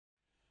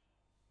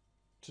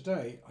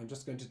Today I'm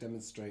just going to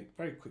demonstrate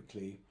very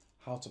quickly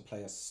how to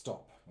play a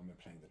stop when we're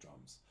playing the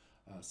drums.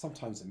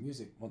 Sometimes the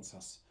music wants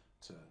us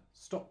to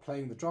stop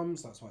playing the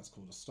drums, that's why it's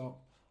called a stop,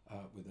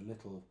 with a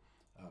little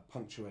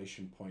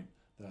punctuation point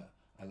that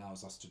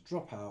allows us to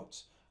drop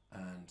out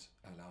and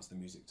allows the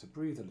music to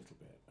breathe a little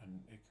bit,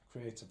 and it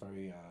can create a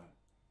very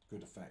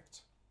good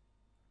effect.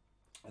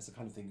 It's the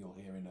kind of thing you'll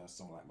hear in a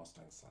song like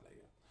Mustang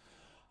Sally.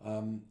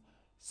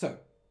 So,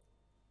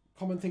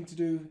 common thing to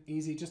do,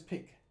 easy, just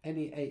pick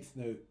any eighth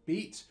note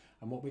beat,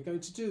 and what we're going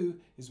to do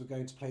is we're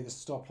going to play the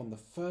stop on the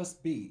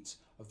first beat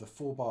of the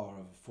 4-bar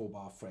of a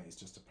 4-bar phrase,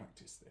 just to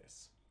practice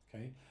this.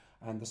 Okay,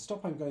 and the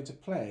stop I'm going to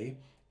play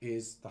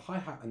is the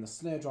hi-hat and the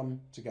snare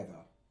drum together,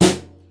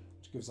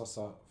 which gives us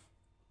a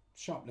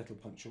sharp little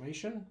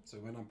punctuation. So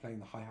when I'm playing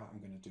the hi-hat, I'm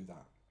going to do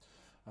that.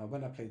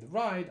 When I play the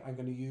ride, I'm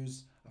going to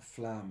use a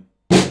flam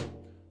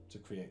to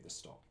create the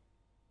stop.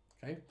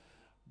 Okay,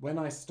 when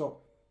I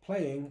stop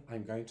playing,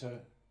 I'm going to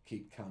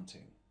keep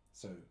counting.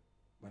 So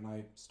when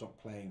I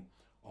stop playing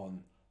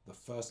on the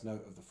first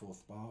note of the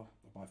 4th bar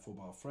of my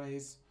 4-bar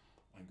phrase,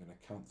 I'm going to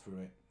count through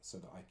it so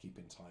that I keep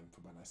in time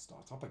for when I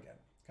start up again.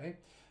 Okay,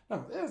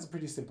 now there's a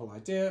pretty simple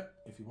idea.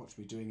 If you watch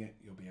me doing it,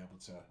 you'll be able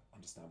to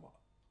understand what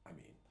I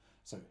mean.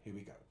 So here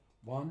we go.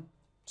 1,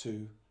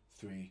 2,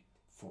 3,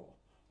 4.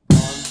 1,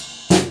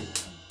 2,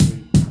 and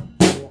 3, and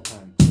 4,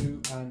 and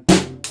 2, and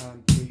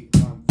 3,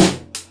 and 4,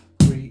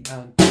 3,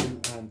 and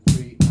 2, and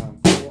 3,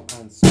 and 4,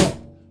 and stop.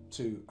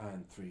 2,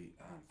 and 3,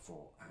 and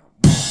 4, and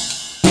 1,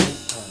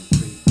 2, and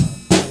 3,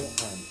 and 4,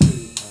 and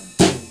 2,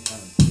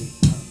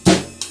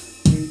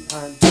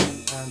 and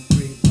 3, and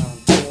 3,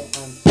 and 4,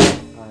 3,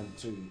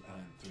 and 2,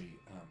 and 3, and 4, and 3, and 2, and 3,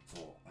 and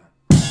 4,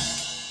 and 2,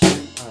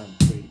 and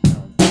 3,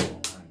 and 4,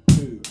 and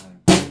 2, and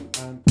 2,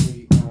 and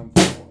 3, and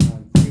 4,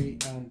 and 3,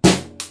 and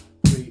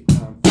 3,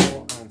 and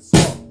 4, and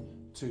stop.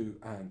 2,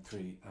 and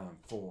 3, and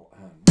 4,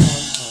 and 1,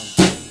 and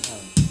 2,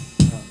 and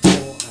 4,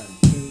 and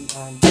 2,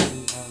 and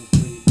 2, and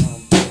 3,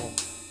 and 4,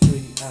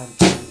 3, and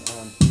 2,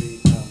 and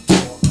 3, and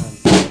 4, and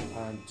 6,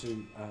 and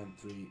 2, and 3, and 4, and 1, 2, and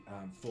 3,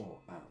 and 4,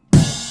 and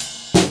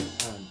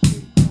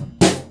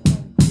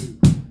 2,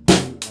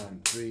 2, and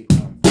 3,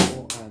 and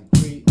 4, and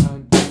 3,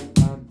 and 2,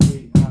 and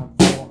 3, and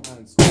 4,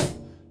 and stop.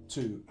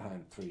 2,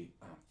 and 3,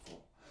 and 4.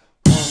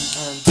 1,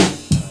 and 2,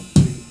 and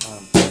 3,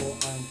 and 4,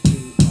 and 2,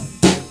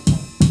 and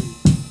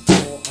 2,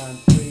 and 3, 4, and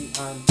 3,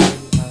 and 2,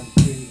 and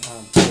 3,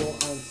 and 4,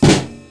 and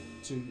stop.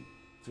 2,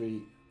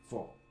 3,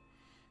 4.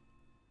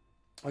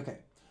 Okay.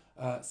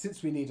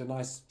 Since we need a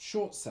nice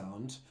short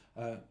sound,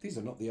 these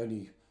are not the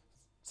only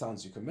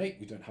sounds you can make.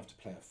 You don't have to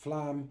play a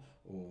flam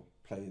or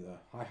play the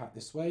hi-hat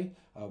this way.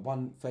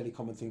 One fairly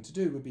common thing to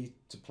do would be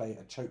to play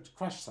a choked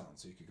crash sound.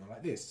 So you could go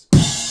like this.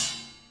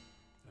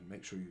 And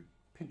make sure you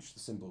pinch the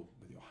cymbal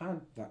with your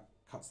hand. That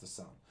cuts the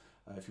sound.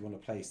 If you want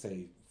to play,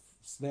 say,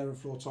 snare and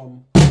floor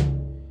tom,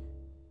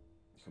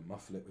 you can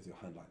muffle it with your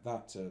hand like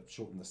that to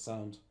shorten the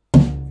sound.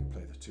 If you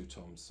play the 2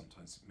 toms,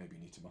 sometimes maybe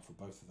you need to muffle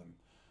both of them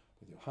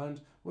with your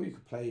hand, or you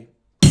could play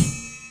the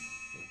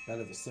bell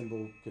of the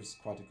cymbal, gives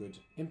quite a good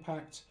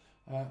impact,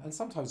 and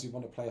sometimes you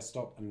want to play a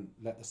stop and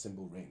let the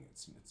cymbal ring.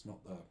 It's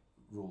not the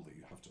rule that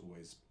you have to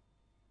always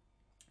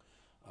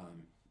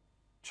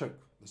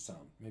choke the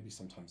sound. Maybe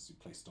sometimes you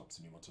play stops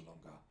and you want a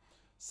longer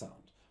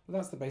sound, but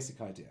that's the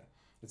basic idea.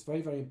 It's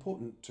very, very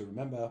important to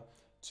remember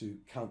to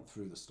count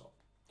through the stop.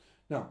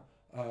 Now,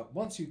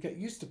 once you get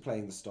used to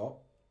playing the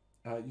stop,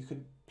 you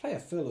can play a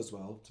fill as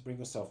well to bring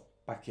yourself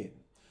back in.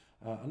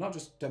 And I'll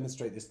just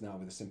demonstrate this now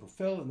with a simple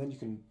fill, and then you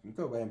can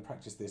go away and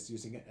practice this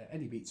using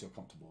any beats you're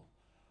comfortable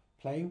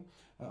playing.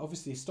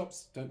 Obviously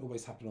stops don't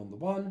always happen on the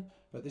 1,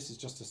 but this is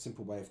just a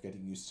simple way of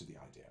getting used to the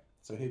idea.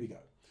 So here we go.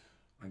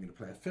 I'm going to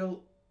play a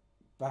fill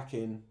back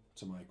in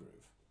to my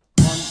groove.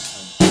 1,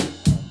 and 2,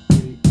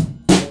 and 3,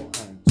 and 4,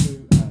 and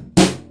 2, and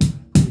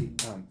 3,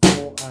 and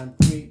 4, and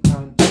 3,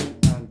 and 2,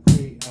 and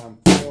 3, and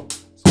 4,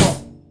 stop.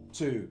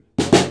 2,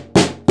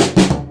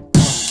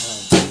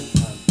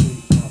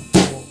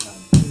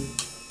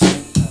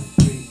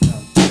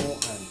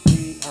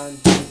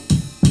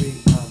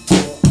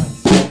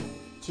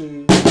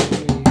 2, 3,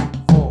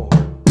 4.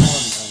 1,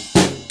 and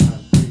 2,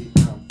 and 3,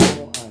 and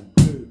 4, and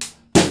 2,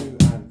 2,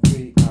 and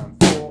 3, and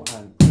 4,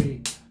 and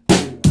 3,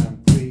 2, and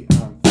 3,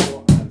 and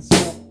 4, and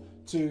stop.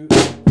 2, 1,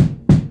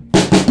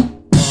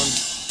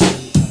 2,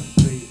 and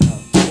 3,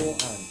 and 4,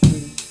 and 2,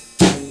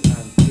 2,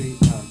 and 3,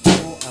 and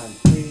 4, and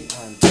 3,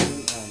 and 2,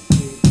 and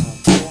 3, and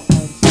 4,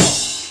 and stop.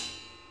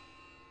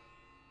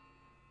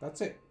 That's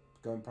it.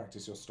 Go and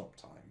practice your stop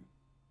time.